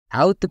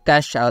how to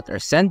cash out or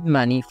send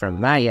money from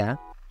Maya,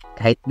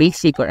 kahit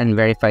basic or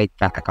unverified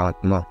bank account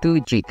mo, to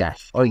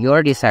Gcash or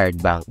your desired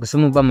bank. Gusto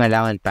mo ba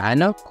malaman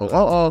paano? Kung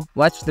oo,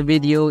 watch the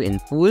video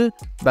in full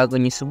bago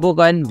niyo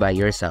subukan by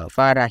yourself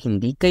para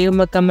hindi kayo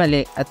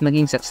magkamali at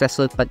maging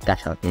successful pag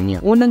cash out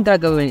ninyo. Unang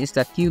gagawin is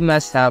that you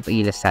must have a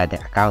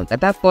Lazada account.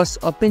 At tapos,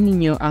 open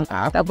niyo ang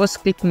app, tapos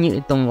click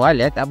niyo itong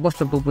wallet, tapos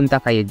mapupunta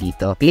kayo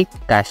dito. Click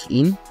cash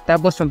in,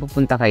 tapos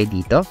mapupunta kayo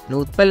dito.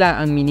 Note pala,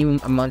 ang minimum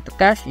amount to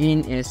cash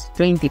in is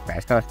 20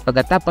 pesos.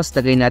 Pagkatapos,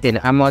 lagay natin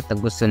ang amount na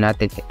gusto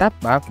natin i-top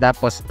up,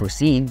 tapos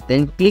proceed,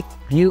 then click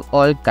view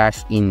all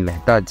cash in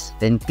methods.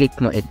 Then click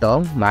mo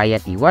itong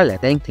Maya e-wallet.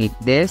 Then click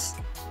this.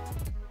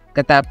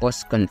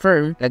 Katapos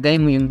confirm,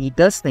 lagay mo yung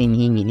details na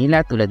hinihingi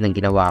nila tulad ng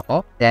ginawa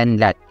ko. Then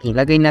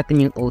ilagay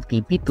natin yung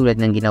OTP tulad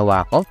ng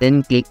ginawa ko.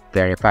 Then click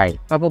verify.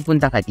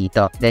 Mapupunta ka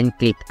dito. Then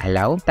click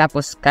allow.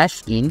 Tapos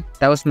cash in.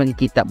 Tapos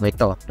makikita mo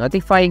ito.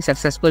 Notifying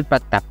successful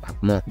pag top up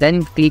mo.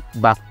 Then click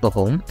back to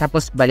home.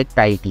 Tapos balik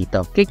tayo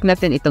dito. Click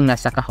natin itong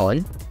nasa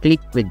kahon. Click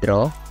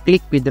withdraw.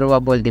 Click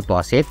withdrawable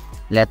deposit.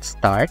 Let's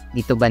start.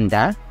 Dito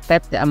banda.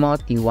 Type the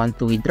amount you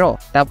want to withdraw.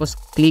 Tapos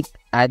click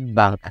add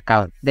bank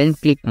account. Then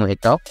click mo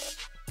ito.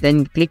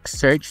 Then click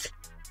search,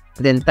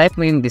 then type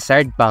mo yung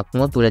desired bank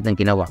mo tulad ng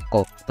ginawa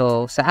ko.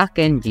 So sa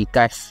akin,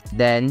 Gcash,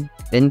 then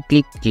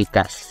click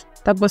Gcash.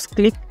 Tapos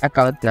click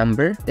account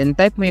number, then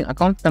type mo yung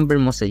account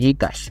number mo sa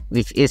Gcash,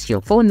 which is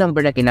yung phone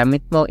number na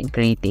ginamit mo in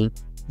creating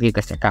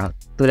Gcash account.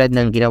 Tulad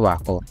ng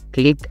ginawa ko,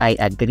 click I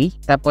agree,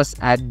 tapos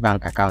add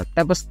bank account.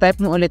 Tapos type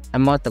mo ulit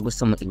amount na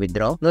gusto mo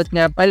i-withdraw. Note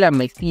nga pala,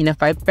 may fee na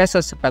 5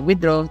 pesos sa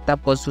pag-withdraw.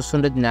 Tapos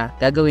susunod na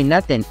gagawin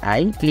natin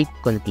ay click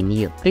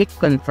continue. Click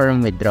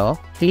confirm withdraw.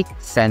 Click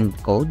send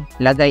code.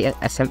 Lagay ang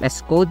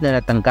SMS code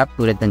na natanggap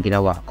tulad ng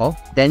ginawa ko.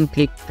 Then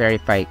click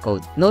verify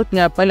code. Note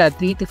nga pala,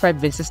 3 to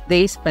 5 business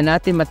days pa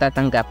natin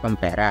matatanggap ang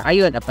pera.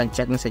 Ayun, upon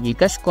check sa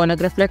Gcash ko,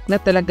 nag-reflect na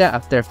talaga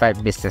after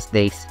 5 business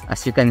days.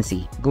 As you can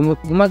see,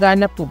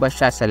 gumagana po ba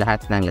siya sa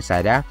lahat ng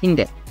Lazada?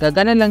 Hindi.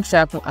 Gagana lang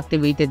siya kung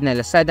activated na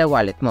Lazada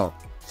wallet mo.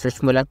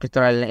 Search mo lang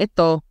tutorial na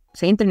ito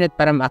sa internet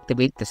para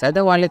ma-activate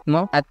Lazada wallet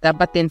mo, at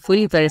dapat din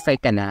fully verify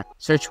ka na.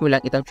 Search mo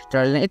lang itong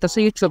tutorial na ito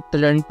sa YouTube to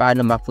learn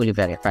paano ma-fully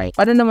verify.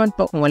 Para naman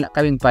po kung wala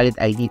kaming valid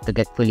ID to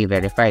get fully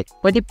verified,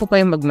 pwede po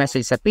kayong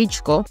mag-message sa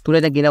page ko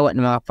tulad na ginawa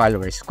ng mga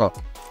followers ko.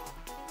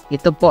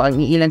 Ito po ang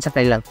iilan sa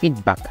kanilang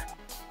feedback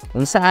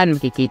kung saan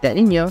makikita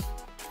ninyo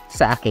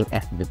sa aking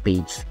FB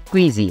page.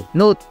 Squeezy.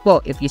 Note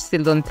po, if you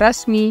still don't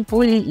trust me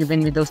fully,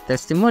 even with those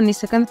testimonies,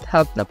 I can't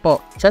help na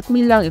po. Chat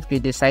me lang if you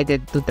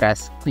decided to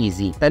trust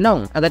Squeezy.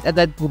 Tanong,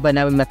 agad-agad po ba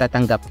namin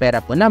matatanggap pera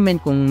po namin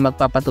kung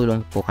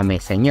magpapatulong po kami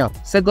sa inyo?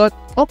 Sagot,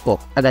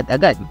 opo,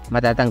 agad-agad.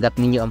 Matatanggap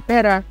ninyo ang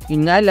pera,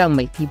 yun nga lang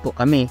may fee po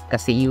kami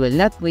kasi you will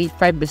not wait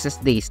 5 business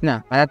days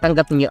na.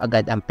 Matatanggap ninyo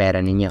agad ang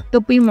pera ninyo.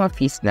 Ito po yung mga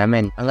fees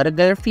namin. Ang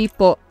regular fee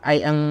po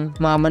ay ang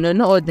mga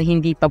manonood na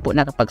hindi pa po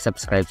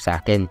nakapag-subscribe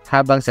sa akin.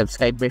 Habang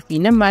subscriber fee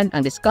naman,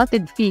 ang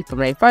discounted fee for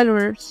my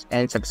followers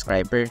and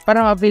subscribers.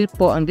 Para ma-avail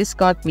po ang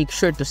discount, make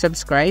sure to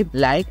subscribe,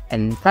 like,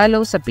 and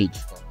follow sa page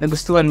ko.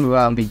 Nagustuhan mo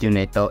ba ang video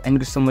na ito and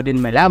gusto mo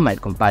din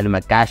malaman kung paano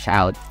mag-cash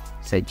out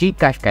sa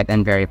Gcash kahit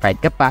unverified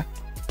ka pa?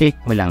 Click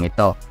mo lang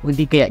ito. Kung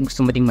di kaya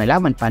gusto mo din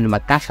malaman paano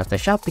mag-cash out sa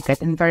Shopee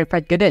kahit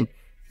unverified ka din,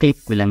 click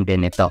mo lang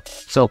din ito.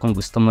 So kung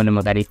gusto mo na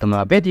mag-ganito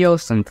mga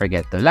videos, don't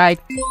forget to like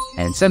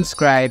and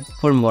subscribe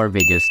for more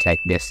videos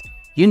like this.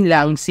 Yun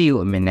lang, see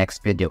you in my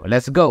next video.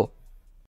 Let's go!